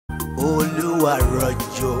Olúwa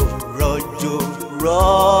rọ̀jò rọ̀jò rọ̀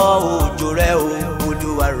òjò rẹ̀ o,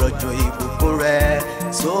 Olúwa rọ̀jò ìbùkún rẹ̀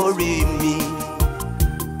sórí mi.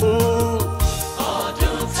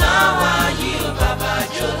 Ọdún táwa yìí ó bàbá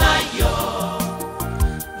jó láyọ̀,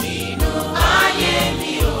 nínú ayé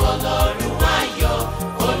mi ó Ọlọ́run ayọ̀.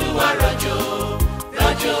 Olúwa rọ̀jò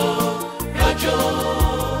rọ̀jò rọ̀jò,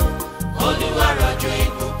 Olúwa rọ̀jò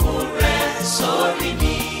ìbùkún rẹ̀ sórí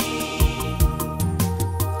mi.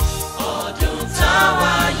 Ọdún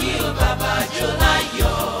táwa yìí ó bàbá jó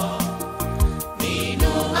láyọ̀,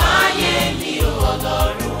 nínú ayé mi ó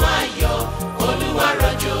Ọlọ́run ayọ̀. Olúwa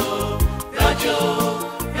rọ̀jò rọ̀jò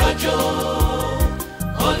rọ̀jò,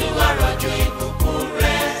 Olúwa rọ̀jò ìbùkún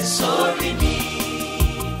rẹ̀ sórí mi.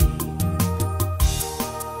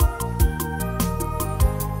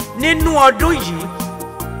 Nínú ọdún yìí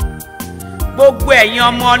gbogbo ẹ̀yin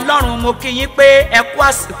ọmọ Ọlọ́run mo kí yín pé ẹ kú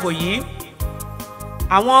àsìkò yìí.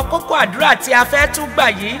 Àwọn kókó àdúrà tí a fẹ́ tún gbà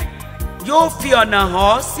yìí yóò fi ọ̀nà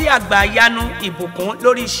hàn sí àgbàyanu ìbùkún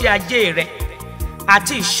lórí iṣẹ́ ajé rẹ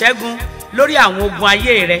àti ìṣẹ́gun lórí àwọn ogun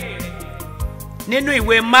ayé rẹ. Nínú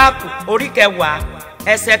ìwé Máàkù orí 10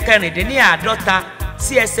 ẹsẹ̀ 14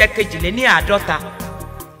 sí ẹsẹ̀ 22,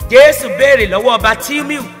 Jésù béèrè lọ́wọ́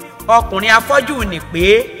Bátímíù ọkùnrin afọ́jú nì pé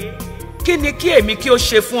kí ni kí èmi kí ó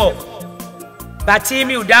ṣe fún ọ?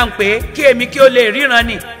 Bátímíù dáhùn pé kí èmi kí ó lè ríran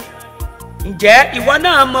ni. Ǹjẹ́ ìwọ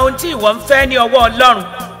náà mọ ohun tí ìwọ ń fẹ́ ní ọwọ́ Ọlọ́run?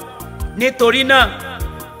 Nítorí náà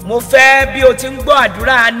mo fẹ́ bí o ti ń gbọ́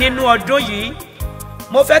àdúrà nínú ọdún yìí,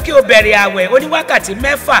 mo fẹ́ kí o bẹ̀rẹ̀ àwẹ̀ oníwákàtí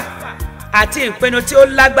 6 àti ìpinnu tí ó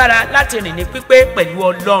lágbára láti rìn ní pípé pẹ̀lú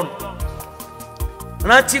Ọlọ́run.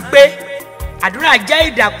 Rántí pé àdúrà jẹ́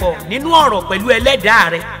ìdàpọ̀ nínú ọ̀rọ̀ pẹ̀lú ẹlẹ́dàá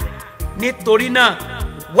rẹ. Nítorí náà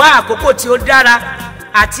wá àkókò tí ó dára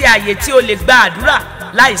àti àyè tí o lè gba àdúrà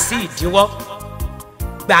láìsí ìdíwọ́.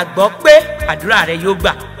 Gbàgbọ́ pé àdúrà rẹ yóò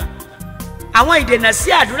gbà. Àwọn ìdènà sí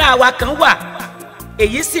àdúrà wa kan wà,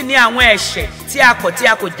 èyí sì ni àwọn ẹ̀ṣẹ̀ tí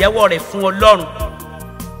a kò jẹ́wọ́ rẹ̀ fún Ọlọ́run.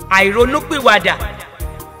 Àìronúpìwàdà,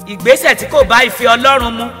 ìgbésẹ̀ tí kò bá ìfẹ́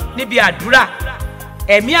Ọlọ́run mu níbi àdúrà,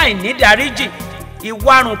 ẹ̀mí àìnídáríjì,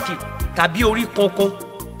 ìwárùnkì tàbí orí kunkun,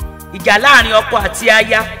 ìjà láàrin ọkọ àti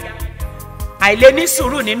aya, àìléní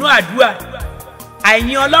sùúrù nínú àdúrà,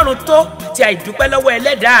 àìyìn Ọlọ́run tó àti àìdúpẹ́ lọ́wọ́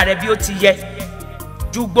ẹlẹ́dàá rẹ bí ó ti yẹ.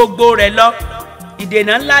 Ju gbogbo rẹ̀ lọ,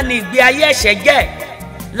 ìdènà ńlá ni ìgbé ayé ẹ̀ṣẹ̀ jẹ́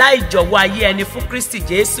láì jọ̀wọ́ ayé ẹni fún Kristi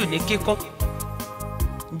Jésù ní kíkún.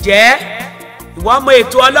 Ǹjẹ́ ìwọ mọ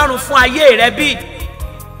ètò Ọlọ́run fún ayé rẹ bí?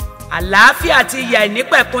 Àlàáfíà àti ìyè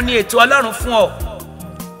àìnípẹ̀kun ni ètò Ọlọ́run fún ọ.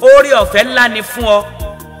 Oore ọ̀fẹ́ ńlá ni fún ọ.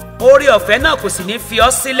 Oore ọ̀fẹ́ náà kò sì ní fi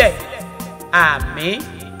ọ́ sílẹ̀. Àmín.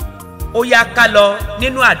 Ó yá ká lọ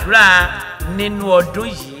nínú àdúrà nínú ọdún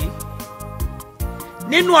yìí.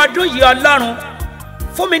 Nínú ọdún yìí Ọlọ́run,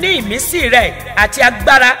 fún mi ní ìmísí rẹ àti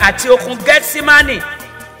agbára àti okun Gẹ́tímánì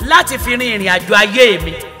láti fi rin ìrìn àjò ayé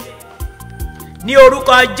mi. Ní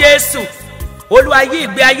orúkọ Jésù, Olúwa yí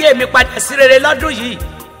ìgbé ayé mi padà sí rere lọ́dún yìí.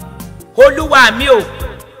 Olúwa mi ò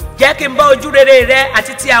jẹ́ kí n bá ojú rere rẹ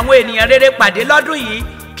àti ti àwọn ènìyàn rere pàdé lọ́dún yìí,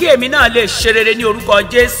 kí èmi náà lè ṣe rere ní orúkọ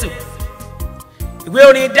Jésù. Ìwé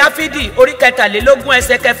orin Dáfídì orí 43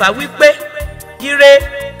 ẹsẹ̀ 6 wípé ire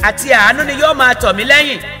àti àánú ni yóò máa tọ̀ mí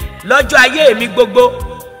lẹ́yìn lọ́jọ́ ayé mi gbogbo.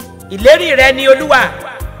 Ìlérí rẹ ni Olúwa,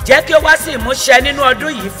 jẹ́ kí ó wá sí ìmúṣẹ nínú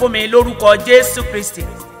ọdún yìí fún mi lórúkọ Jésù Kristi.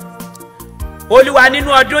 Olúwa, nínú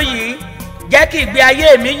ọdún yìí jẹ́ kí ìgbé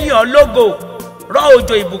ayé mi yìn ọ́ lógo. Rọ̀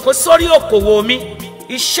òjò ìbùkún sórí òkòwò mi,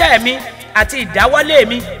 iṣẹ́ mi àti ìdáwọ́lé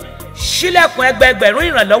mi. Ṣílẹ̀kùn ẹgbẹẹgbẹ̀rún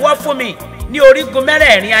ìrànlọ́wọ́ fún mi ní orígun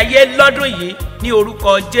mẹ́rẹ̀ẹ̀rin ayé lọ́dún yìí ní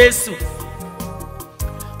orúkọ Jésù.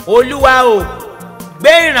 Olúwa o,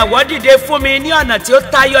 gbé ìrànwọ́ dìde fún mi ní ọ̀nà tí ó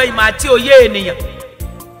tayọ ìmọ̀ àti òye ènìyàn.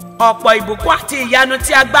 Ọ̀pọ̀ ìbùkún àti ìyanu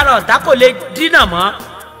tí agbára ọ̀tá kò lè dínà mọ́,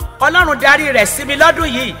 Ọlọ́run darí rẹ̀ sí mi lọ́dún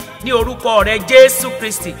yìí ní orúkọ rẹ̀ Jésù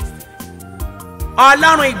Kristi.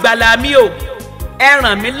 Ọlọ́run ìgbàlà mi o, ẹ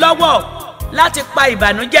ràn mí lọ́wọ́ láti pa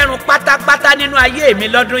ìbànújẹ́ run pátápátá nínú ayé mi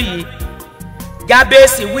lọ́dún yìí.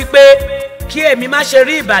 Jábésì wípé kí èmi má ṣe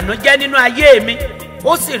rí ìbànújẹ́ nínú ayé mi,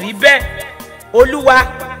 ó sì rí bẹ́ẹ̀. Olúwa,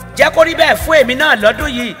 jẹ́ kó rí bẹ́ẹ̀ fún èmi náà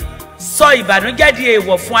lọ́dún yìí. Sọ ìbànújẹ́ di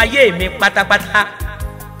èèwọ̀ fún ayé mi pátápátá.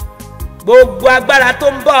 Gbogbo agbára tó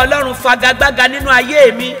ń bá Ọlọ́run fagagbága nínú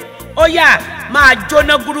ayé mi, ó yá máa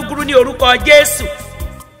jóná gúrúgúrú ní orúkọ Jésù.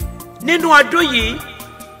 Nínú ọdún yìí,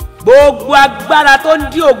 gbogbo agbára tó ń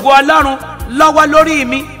dí ògo Ọlọ́run lọ́wọ́ lórí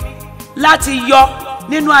mi láti yọ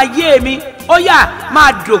nínú ayé mi, ó yá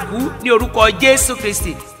máa dòkú ní orúkọ Jésù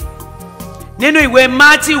Kristi. Nínú ìwé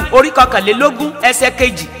Mátíù orí 21 ẹsẹ̀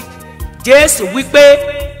 2, Jésù wípé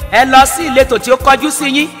ẹ lọ sí ìletò tí ó kọjú sí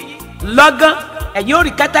yín, lọ́gán ẹ̀yin ó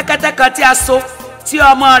rí kẹ́tẹ́kẹ́tẹ́ kan tí a so tí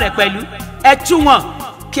ọmọ rẹ̀ pẹ̀lú, ẹ tú wọn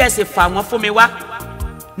kí ẹ sì fà wọ́n fún mi wá.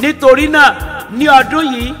 Nítorí náà ní ọdún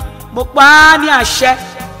yìí mo pa á ní àṣẹ,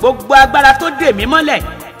 gbogbo agbára tó dè mí mọ́lẹ̀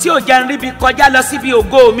tí ò jẹ́ n ríbi kọjá lọ síbi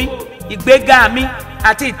ògo mi, ìgbéga mi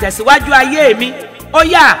àti ìtẹ̀síwájú ayé mi, ó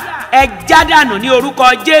yá ẹ já dànù ní orúkọ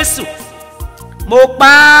Jésù. Mo pa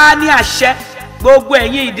á ní àṣẹ, gbogbo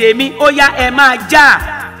ẹ̀yin ìdè mi, ó yá ẹ máa já.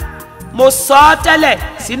 Mo sọ ọ́ tẹ́lẹ̀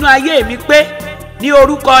sínú ayé mi pé ní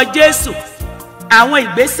orúkọ Jésù àwọn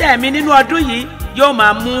ìgbésẹ̀ mi nínú ọdún yìí yóò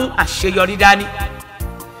máa mú àṣeyọrí dání.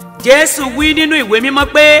 Jésù wí nínú ìwé mímọ́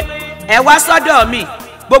pé ẹ wá sọ́dọ̀ mi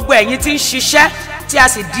gbogbo ẹ̀yin tí ń ṣiṣẹ́ tí a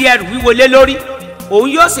sì di ẹrù wíwo lé lórí, òun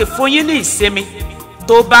yóò sì fún yín ní ìsinmi.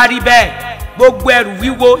 Tó bá rí bẹ́ẹ̀, gbogbo ẹrù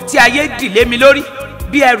wíwo tí ayé dì lé mi lórí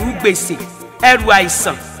bí ẹrù gbèsè, ẹrù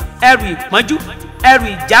àìsàn, ẹrù ìpọ́njú, ẹrù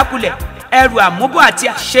ìjákulẹ̀, ẹrù àmúbọ̀ àti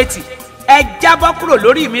àṣetì, ẹ jábọ́ kúrò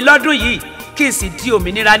lórí mi lọ́dún yìí kí n sì di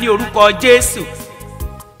òmìnira ní orúkọ Jésù.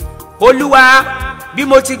 Olúwa, bí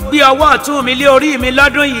mo ti gbé ọwọ́ ọ̀tún mi lé orí mi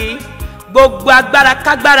lọ́dún yìí, gbogbo agbára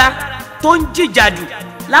kágbára tó ń jìjàdù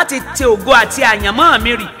láti tẹ ògo àti àyànmọ́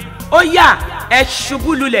mi rì, ó yá ẹ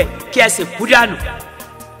ṣubú lulẹ̀ kí ẹ sì kú dànù.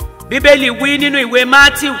 Bíbélì wí nínú ìwé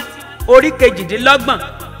Mátíù orí 28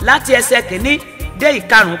 láti ẹsẹ̀ 1 dé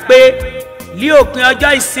 5 pé ní òpin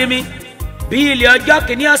ọjọ́ ìsinmi, bí ilẹ̀ ọjọ́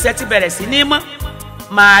kìíní ọ̀sẹ̀ ti bẹ̀rẹ̀ sí ní mọ́,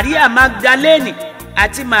 Màríà Magdalene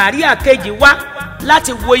àti Màríà kejì wá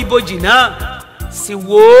láti wo ibojì náà. Sì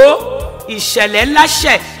wò ó, ìṣẹ̀lẹ̀ ńlá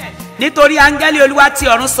ṣẹ̀, nítorí áńgẹ́lì Olúwa ti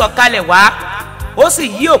ọ̀run sọ̀kalẹ̀ wá, ó sì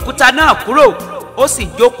yí òkúta náà kúrò, ó sì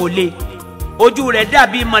jókòó lé. Ojú rẹ̀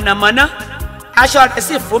dàbí mọ̀nàmọ́ná, aṣọ rẹ̀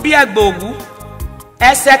sì fún bí ẹ̀gbà òwú.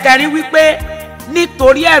 Ẹsẹ̀ 4 wípé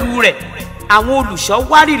nítorí ẹ̀rù rẹ̀ àwọn olùṣọ́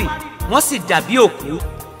wárìrì, wọ́n sì dàbí òkú.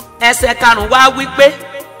 Ẹsẹ̀ 5 wá wípé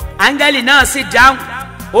áńgẹ́lì náà sì dáhùn,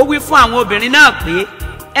 ó wí fún àwọn obìnrin náà pé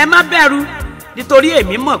ẹ má bẹ̀rù, nítorí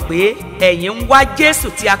èmi mọ̀ pé ẹ̀yin ń wá Jésù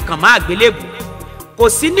tí a kàn mọ́ àgbélébùú. Kò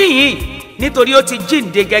sí níhìn, nítorí ó ti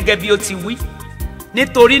jíǹde gẹ́gẹ́ bí ó ti wí.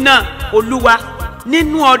 Nítorí náà Olúwa,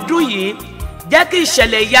 nínú ọdún yìí jẹ́ kí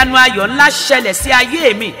ìṣẹ̀lẹ̀ ìyanu ayọ̀ ńlá ṣẹlẹ̀ sí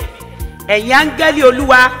ayé mi. Ẹ̀yin áńgẹ́lì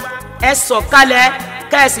Olúwa, ẹ sọ̀kalẹ̀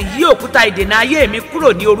kẹ́ ẹ sì yí òkúta ìdènà ayé mi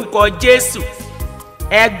kúrò ní orúkọ Jésù.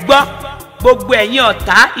 Ẹ gbọ́, gbogbo ẹ̀yin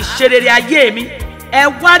ọ̀tá ìṣerere ayé mi, ẹ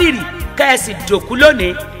wárìrì kẹ́ ẹ sì dòkú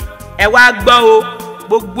lónìí. Ẹ wá gbọ́ o,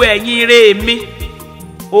 gbogbo ẹ̀yin ire mi,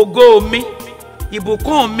 ògo mi,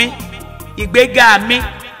 ìbùkún mi, ìgbéga mi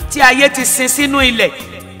tí ayé ti sin sínú ilẹ̀,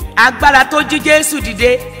 agbára tó jí Jésù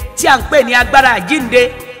dìde tí à ń pè ní agbára àjínde,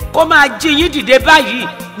 kó máa jí yín dìde báyìí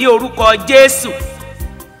ní orúkọ Jésù.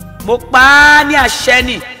 Mo pa á ní àṣẹ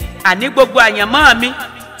ni, àní gbogbo àyànmọ́ mi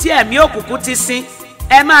tí ẹ̀mí òkùnkùn ti sin,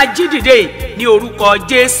 ẹ máa jí dìde ní orúkọ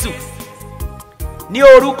Jésù. Ní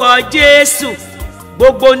orúkọ Jésù,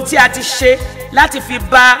 gbogbo ohun tí a ti ṣe láti fi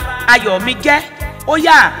bà ayọ̀ mi jẹ́, ó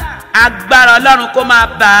yá agbára Ọlọ́run kó máa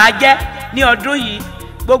bà á jẹ́ ní ọdún yìí.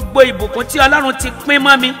 Gbogbo ìbùkún tí Ọlọ́run ti pín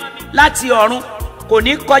mọ́ mi láti ọ̀run kò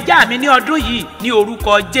ní kọjá mi ní ọdún yìí ní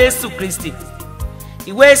orúkọ Jésù Kristi.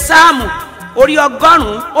 Ìwé Sáàmù orí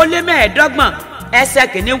 125 ẹsẹ̀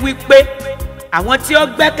 1 wí pé àwọn tí ó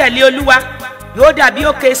gbẹ́kẹ̀lé Olúwa yóò dàbí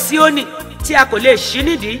òkè Síónì tí a kò lè ṣí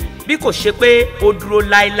nídìí bí kò ṣe pé ó dúró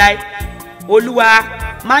láéláé. Olúwa,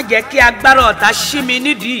 má jẹ́ kí agbára ọ̀tá ṣí mi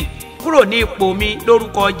nídìí kúrò ní ipò mi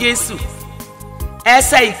lórúkọ Jésù.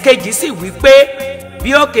 Ẹsẹ̀ 2 sì wí pé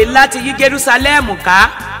bí òkè ńlá ti yí Jerúsálẹ́mù ká,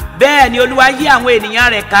 bẹ́ẹ̀ ni Olúwa yí àwọn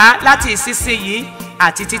ènìyàn rẹ̀ ká láti ìsinsìnyí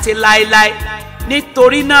àti títí láéláé.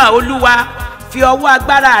 Nítorí náà Olúwa, fi ọwọ́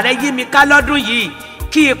agbára rẹ yí mi ká lọ́dún yìí,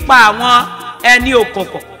 kí ipa àwọn ẹni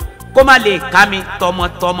òkùnkùn kó má lè ká mi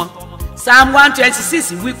tọmọtọmọ. Psalm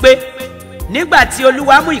 126 wí pé nígbà tí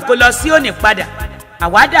Olúwa mú ìkólọ Síónì padà,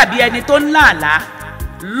 àwa dàbí ẹni tó ń lá àlá.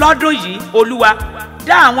 Lọ́dún yìí Olúwa,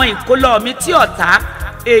 dá àwọn ìkólọ mi tí ọ̀tá,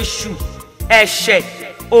 èṣù, ẹ̀ṣẹ̀,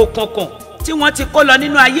 òkùnkùn tí wọ́n ti kó lọ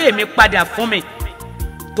nínú ayé mi padà fún mi.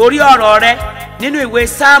 Torí ọ̀rọ̀ rẹ nínú ìwé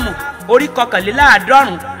Sáàmù orí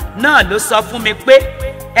 91 náà ló sọ fún mi pé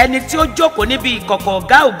ẹni tí ó jókòó níbi ìkọ̀kọ̀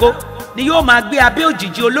ọ̀gá ògo ni yóò máa gbé abẹ́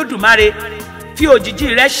òjìji Olódùmarè. Fi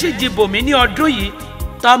òjìji rẹ ṣíji bò mí ní ọdún yìí,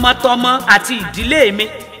 tọmọtọmọ àti ìdílé mi.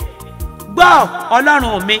 Gbọ́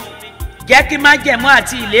Ọlọ́run mi, jẹ́ kí májẹ̀mú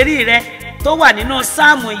àti ìlérí rẹ tó wà nínú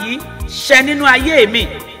Sáàmù yìí ṣẹ nínú ayé mi,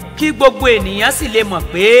 kí gbogbo ènìyàn sì lè mọ̀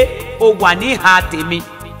pé o wà ní ìhà tèmi.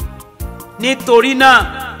 Nítorí náà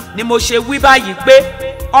ni mo ṣe wí báyìí pé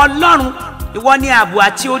Ọlọ́run, ìwọ ni ààbò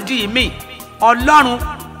àti odi mi. Ọlọ́run,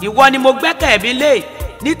 ìwọ ni mo gbẹ́kẹ̀ mi lé,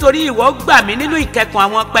 nítorí ìwọ gbà mí nínú ìkẹkùn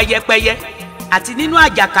àwọn pẹyẹpẹyẹ àti nínú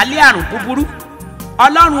àjàkálẹ̀ àrùn búburú.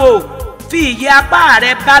 Ọlọ́run o, fi ìyè apá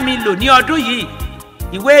rẹ bá mi lò ní ọdún yìí.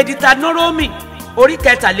 Ìwé Dítanórómì orí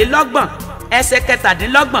 23 ẹsẹ̀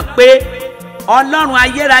 17 pé Ọlọ́run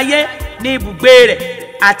ayérayé ní ibùgbé rẹ̀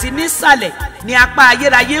àti nísàlẹ̀ ní apá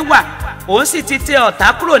ayérayé wà, òun sì ti tẹ ọ̀tá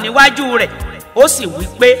kúrò níwájú rẹ̀, ó sì wí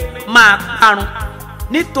pé máa parun.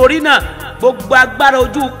 Nítorí náà gbogbo agbára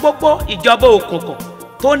ojú pópó ìjọba òkùnkùn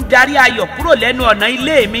tó ń darí ayọ̀ kúrò lẹ́nu ọ̀nà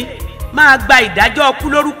ilé mi máa gba ìdájọ́ ọkú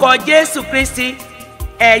lórúkọ Jésù Kristi.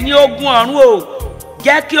 Ẹ̀yin ogun ọ̀run o,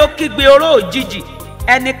 jẹ́ kí ó kígbe oró òjijì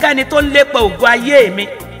ẹnikẹ́ni tó ń lépa ògo ayé mi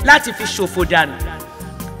láti fi ṣòfò dànù.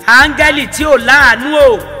 Áńgẹ́lì tí ò láàánú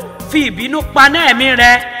o, fi ìbínú paná ẹ̀mí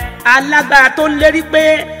rẹ, alágbára tó ń lérí pé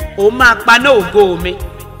òun máa paná ògo mi.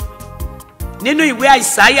 Nínú ìwé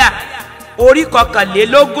Àìsáyà orí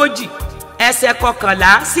 41 ẹsẹ̀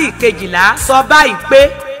 11 sí 12 sọ báyìí pé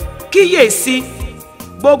kíyèsí,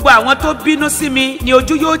 gbogbo àwọn tó bínú sí mi ni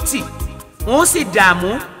ojú yóò tì, wọ́n sì dààmú,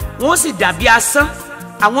 wọ́n sì dàbí asán.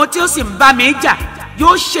 Àwọn tí ó sì ń bá mi jà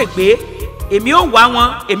yóò ṣègbé, èmi ó wá wọn,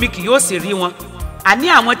 èmi kì yóò sì rí wọn. Àní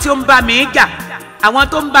àwọn tí ó ń bá mi jà, àwọn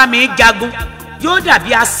tó ń bá mi jagun yóò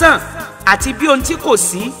dàbí asán àti bí ohun tí kò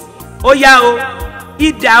sí. Ó yá o,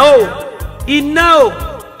 idà o, iná o,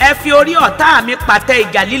 ẹ fi orí ọ̀tá mi pàtẹ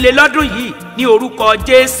ìjà líle lọ́dún yìí ní orúkọ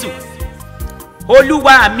Jésù.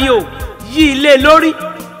 Olúwa mi o, yí ilé lórí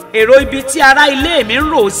èrò ibi tí ará ilé mi ń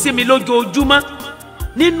rò sí mi lójoojúmọ́.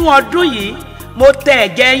 Nínú ọdún yìí mo tẹ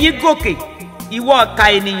ẹ̀jẹ̀ yín gòkè, ìwọ ọ̀ka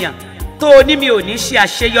ènìyàn tó o ní mi ò ní ṣe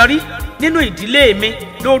àṣeyọrí nínú ìdílé mi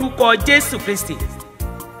lórúkọ Jésù Kristi.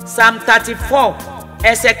 Psalm 34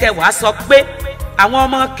 ẹsẹ̀ 10 sọ pé àwọn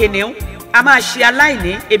ọmọ kìnìún a máa ṣe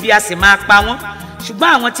aláìní, ebi a sì máa pa wọ́n,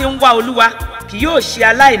 ṣùgbọ́n àwọn tí ń wá Olúwa kì yóò ṣe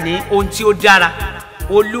aláìní ohun tí ó dára.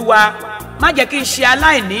 Olúwa, má jẹ́ kí n ṣe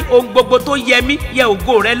aláìní ohun gbogbo tó yẹ mí yẹ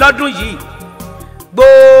ògo rẹ lọ́dún yìí.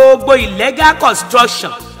 Gbogbo illegal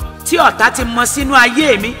construction tí ọ̀tá ti mọ sínú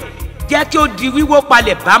ayé mi jẹ́ kí ó di wíwó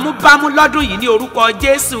palẹ̀ bámúbámú lọ́dún yìí ní orúkọ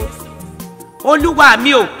Jésù. Olúwa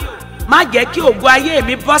mi o, má jẹ́ kí ògo ayé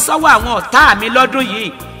mi bọ́ sọ́wọ́ àwọn ọ̀tá mi lọ́dún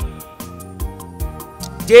yìí.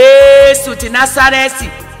 Jésù ti Násárẹ́tì,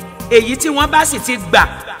 èyí tí wọ́n bá sì ti gbà,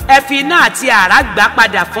 ẹ fi iná àti àrá gbà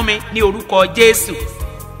padà fún mi ní orúkọ Jésù.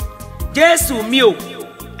 Jésù mi o,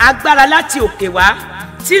 agbára láti òkè wá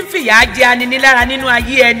tí ń fìyà jẹ aninilára nínú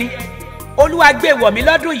ayé ẹni, Olúwa gbé wọ̀ mí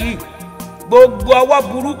lọ́dún yìí. Gbogbo ọwọ́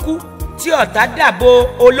burúkú tí ọ̀tá dàbò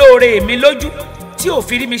olóore mi lójú tí ò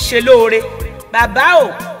fi rí mi ṣe lóore, bàbá o,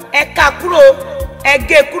 ẹ ká kúrò, ẹ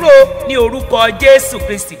gé kúrò ní orúkọ Jésù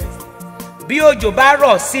Kristi. Bí òjò bá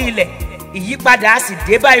rọ̀ sí ilẹ̀, ìyípadà á sì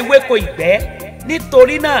dé bá ewéko ìgbẹ́.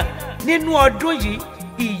 Nítorí náà nínú ọdún yìí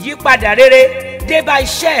ìyípadà rere dé bá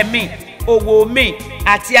iṣẹ́ mi, òwò mi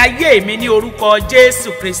àti ayé mi ní orúkọ Jésù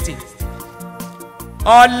Kristi.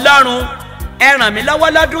 Ọlọ́run, ẹ ràn mí lọ́wọ́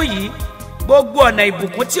lọ́dún yìí. Gbogbo ọ̀nà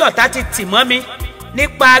ìbùkún tí ọ̀tá ti tì mọ́ mi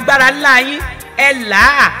nípa agbára ńlá yín, ẹ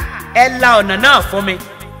la ọ̀nà náà fún mi.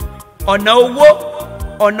 Ọ̀nà owó,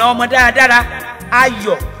 ọ̀nà ọmọ dáradára,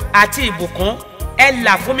 ayọ̀ àti ìbùkún, ẹ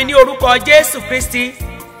là fún mi ní orúkọ Jésù Kristi.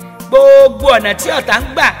 Gbogbo ọ̀nà tí ọ̀tá ń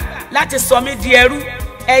gbà láti sọ mí di ẹrú,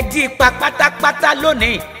 ẹ dí ipa pátápátá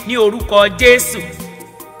lónìí ní orúkọ Jésù.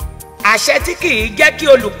 Àṣẹ tí kì í jẹ́ kí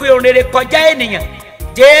olùpín ohun rere kọjá ènìyàn,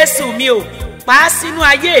 Jésù mi o, pa á sínú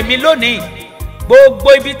ayé mi lónìí.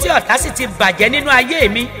 Gbogbo ibi tí ọ̀tá sì ti bàjẹ́ nínú ayé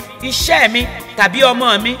mi, iṣẹ́ mi tàbí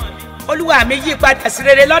ọmọ mi, Olúwa mi yí padà sí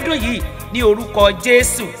rere lọ́dún yìí ní orúkọ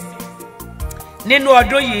Jésù. Nínú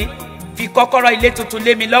ọdún yìí fi kọ́kọ́rọ́ ilé tuntun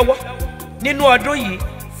lé mi lọ́wọ́. Nínú ọdún yìí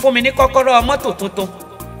fún mi ní kọ́kọ́rọ́ mọ́tò tuntun.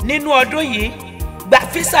 Nínú ọdún yìí gba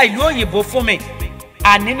físà ìlú òyìnbó fún mi.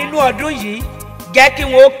 Àní nínú ọdún yìí jẹ́ kí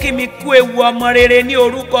wọ́n ó kí mi kú ewu ọmọ rere ní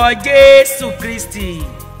orúkọ Jésù Kristi.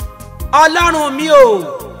 Ọlọ́run mi o,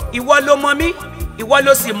 ìwọ ló mọ̀ mí, ìwọ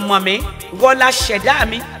ló sì mọ̀ mí, ìwọ la ṣẹ̀dá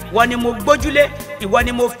mi, ìwọ ni mo gbójúlé, ìwọ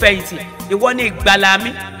ni mo fẹ̀yìntì, ìwọ ni ìgbàlà mi,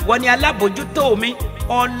 ìwọ ni alábòjútó mi.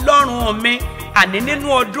 Ọlọ́run mi, àní nínú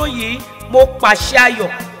ọdún yìí mo pàṣẹ ayọ̀,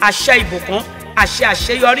 àṣẹ ìbùkún, àṣẹ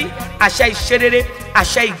àṣeyọrí, àṣẹ ìṣerere,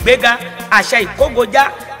 àṣẹ ìgbéga, àṣẹ ìkógojá,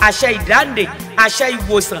 àṣẹ ìdáǹdè, àṣẹ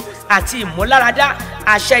ìwòsàn àti ìmúláradá,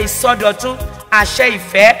 àṣẹ ìsọdọ̀tun, àṣẹ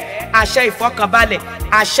ìfẹ́, àṣẹ ìfọkànbalẹ̀,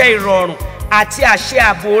 àṣẹ ìrọ̀rùn àti àṣẹ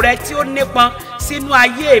ààbò rẹ tí ó nípọn sínú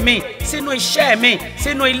ayé mi, sínú iṣẹ́ mi,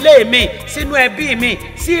 sínú ilé mi, sínú ẹbí mi,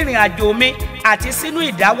 sí ìrìn àjò mi àti sínú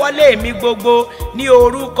ìdáwọ́lé mi gbogbo ní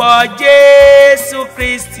orúkọ Jésù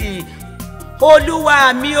Kristi.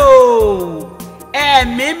 Olúwa mi o,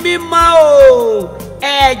 ẹ̀mí mímọ́ o,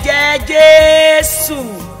 ẹ̀jẹ̀ Jésù,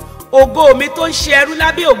 ògo mi tó ń ṣe ẹrú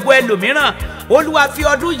lábẹ́ ògo ẹlòmíràn, Olúwa fi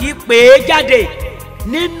ọdún yìí pè é jáde.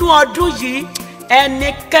 Nínú ọdún yìí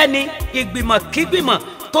ẹnikẹ́ni, ìgbìmọ̀ kígbìmọ̀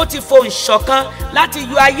tó ti fohùn ṣọ̀kan láti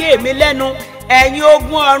yọ ayé mi lẹ́nu, ẹ̀yin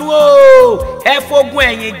ogun ọ̀run o, ẹ fogun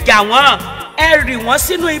ẹ̀yìn jà wọ́n. ẹ rì wọ́n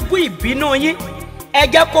sínú ibú ìbínú yín, ẹ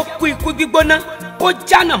jẹ́ kó kú ikú gbígbóná, kó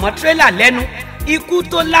jánà mọ́ tírélà lẹ́nu, ikú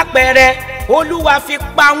tó lápẹẹrẹ Olúwa fi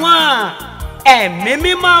pa wọ́n. Ẹ̀mí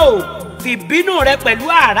mímọ́ ò fìbínú rẹ pẹ̀lú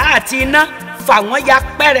àrá àti iná fà wọ́n ya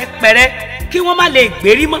pẹ́rẹpẹ̀rẹ kí wọ́n má lè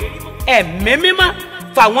gbérí mọ́. Ẹ̀mí mímọ́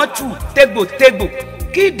fà wọ́n tù tégbòtégbò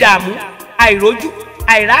kí ìdààmú, àìrójú,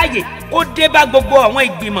 àìráàyè kó dé bá gbogbo àwọn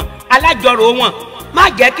ìgbìmọ̀ alájọrò wọn. Má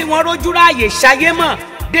jẹ́ kí wọ́n rójú ráàyè ṣayé mọ́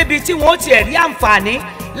débi tí wọ́n ó tiẹ̀ rí àǹfààní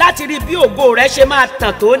láti rí bí ògo rẹ ṣe máa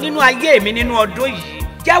tàn tó nínú ayé mi nínú ọdún yìí.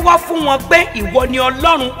 Jẹ́wọ́ fún wọn pé ìwọ ni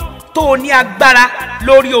Ọlọ́run tó o ní agbára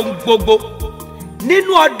lórí ohun gbogbo.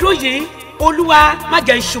 Nínú ọdún yìí Olúwa má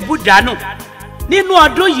jẹ́ n ṣubú dànù. Nínú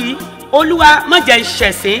ọdún yìí Olúwa má jẹ́ n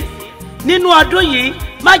ṣẹ̀sín. Nínú ọdún yìí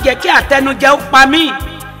má jẹ́ kí àtẹnujẹ ó pa mí.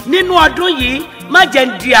 Nínú ọdún yìí má jẹ́ n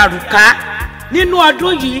di àrùká. Nínú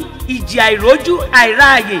ọdún yìí ìjì àìrójú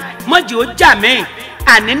àìráàyè má jẹ́ ó jà mí.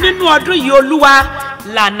 Àní nínú ọdún yìí Olúwa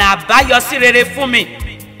lànà àbáyọ sí rere fún mi.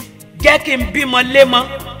 Jẹ́ kí n bímọ lémọ,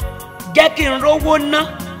 jẹ́ kí n rówó ná.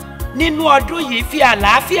 Nínú ọdún yìí fi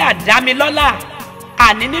àlàáfíà dá mi lọ́lá.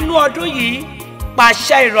 Àní nínú ọdún yìí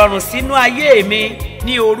pàṣẹ ìrọ̀rùn sínú ayé mi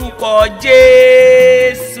ní orúkọ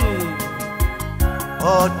Jésù.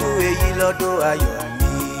 Ọdún èyí lọ́dún ayọ̀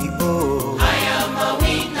mi o. I am a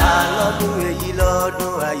winner. Lọ́dún èyí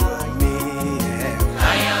lọ́dún ayọ̀ mi.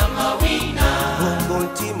 I am a winner. Gbogbo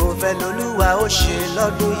tí mo fẹ́ l'Olúwa ó ṣe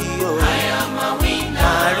lọ́dún yìí o. I am a winner.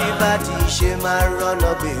 Máa rí bá ti ṣe máa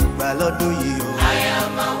rọ́nà gbègbà lọ́dún yìí o. I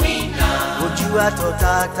am a winner. Ojú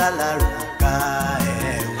àtọ̀tá tálárò ká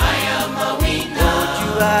ẹ̀. I am a winner. Ojú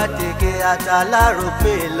àtẹ̀kẹ́ àtàlárò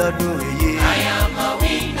pé lọ́dún èyí. I am a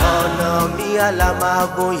winner. Ọ̀nà mi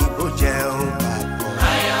àlàmábó ìbò jẹun papọ̀.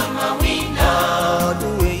 I am a winner.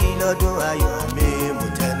 Ọdún èyí lọ́dún ayọ̀ mi mo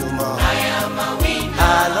tẹnu mọ́. I am a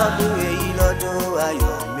winner. Lọ́dún èyí lọ́dún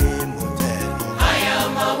ayọ̀ mi mo tẹnu mọ́. I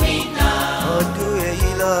am a winner. Ọdún èyí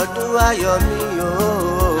lọ́dún ayọ̀ mi o.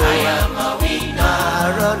 I am a winner.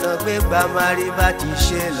 Àrọ́nà gbégbá máa rí bá ti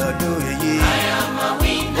ṣe lọ́dún èyí. I am a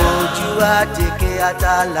winner. Ojú àtẹ̀kẹ́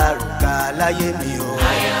àtàlárùkà láyé mi o.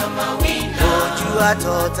 I am a winner. Ojú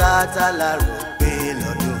àtọ̀tá àtàlárò pé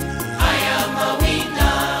lọ́dún yìí. I am a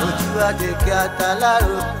winner. Ojú àtẹ̀kẹ́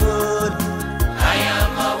àtàlárò pé. I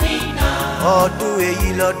am a winner. Ọdún èyí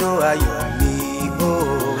lọ́dún ayọ̀ mi o.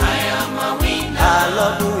 I am a winner.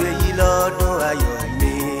 Lọ́dún èyí lọ́dún ayọ̀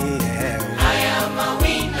mi. I am a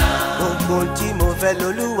winner. Gbogbo tí mo fẹ́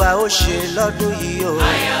l'Olúwa ó ṣe lọ́dún yìí o.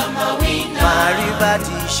 I am a winner. Máa rí bá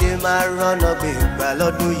ti ṣe máa rọ́nà gbègbà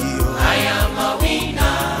lọ́dún yìí o. I am a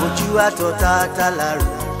winner. Ojú àtọ̀tá tálárò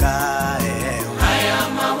ká ẹ̀. I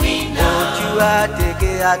am a winner. Ojú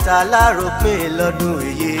àtẹ̀kẹ́ àtàlárò pé lọ́dún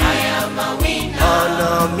èyí. I am a winner. Ọ̀nà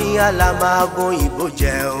mi àlàmábó ìbò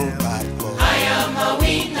jẹun papọ̀. I am a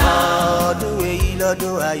winner. Ọdún èyí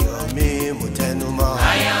lọ́dún ayọ̀ mi mo tẹnu mọ́.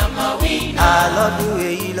 I am a winner. Lọ́dún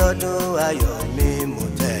èyí lọ́dún ayọ̀ mi mo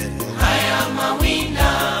tẹnu mọ́. I am a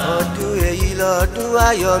winner. Ọdún èyí lọ́dún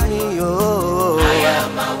ayọ̀ mi o. I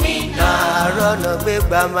am a winner. Àrọ́nà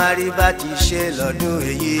gbégbá máa rí bá ti ṣe lọ́dún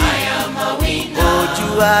èyí. I am a winner. Ojú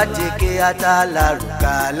àtẹ̀kẹ́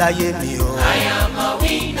àtàlárùkà láyé mi o. I am a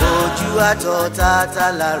winner. Ojú àtọ̀tá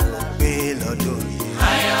àtàlárò pé lọ́dún yìí.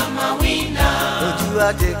 I am a winner. Ojú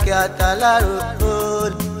àtẹ̀kẹ́ àtàlárò pé.